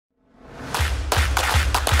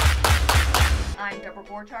I'm Deborah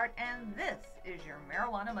Borchardt, and this is your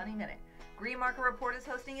Marijuana Money Minute. Green Market Report is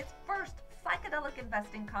hosting its first psychedelic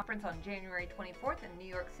investing conference on January 24th in New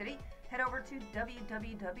York City. Head over to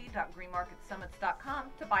www.greenmarketsummits.com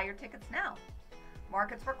to buy your tickets now.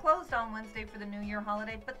 Markets were closed on Wednesday for the New Year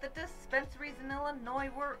holiday, but the dispensaries in Illinois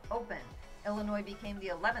were open. Illinois became the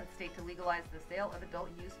 11th state to legalize the sale of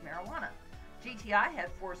adult-use marijuana. GTI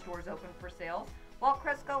had 4 stores open for sales, while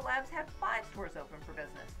Cresco Labs had 5 stores open for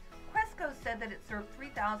business. Cresco said that it served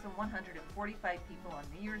 3,145 people on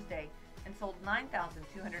New Year's Day and sold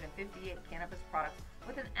 9,258 cannabis products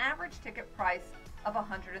with an average ticket price of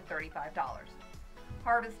 $135.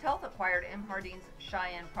 Harvest Health acquired M. Hardeen's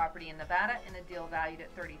Cheyenne property in Nevada in a deal valued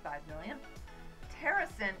at $35 million.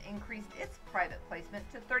 TerrAscend increased its private placement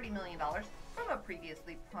to $30 million from a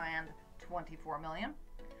previously planned $24 million.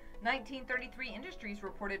 1933 Industries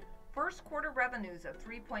reported first quarter revenues of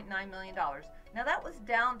 $3.9 million. Now that was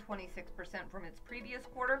down 26% from its previous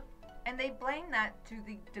quarter, and they blame that to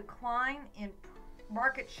the decline in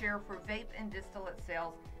market share for vape and distillate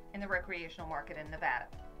sales in the recreational market in Nevada.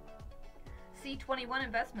 C21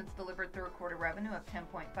 Investments delivered third quarter revenue of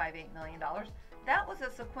 $10.58 million. That was a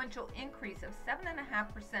sequential increase of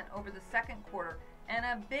 7.5% over the second quarter and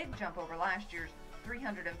a big jump over last year's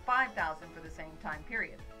 $305,000 for the same time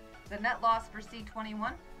period. The net loss for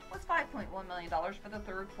C21 was $5.1 million for the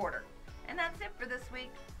third quarter. And that's it for this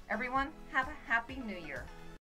week. Everyone, have a happy new year.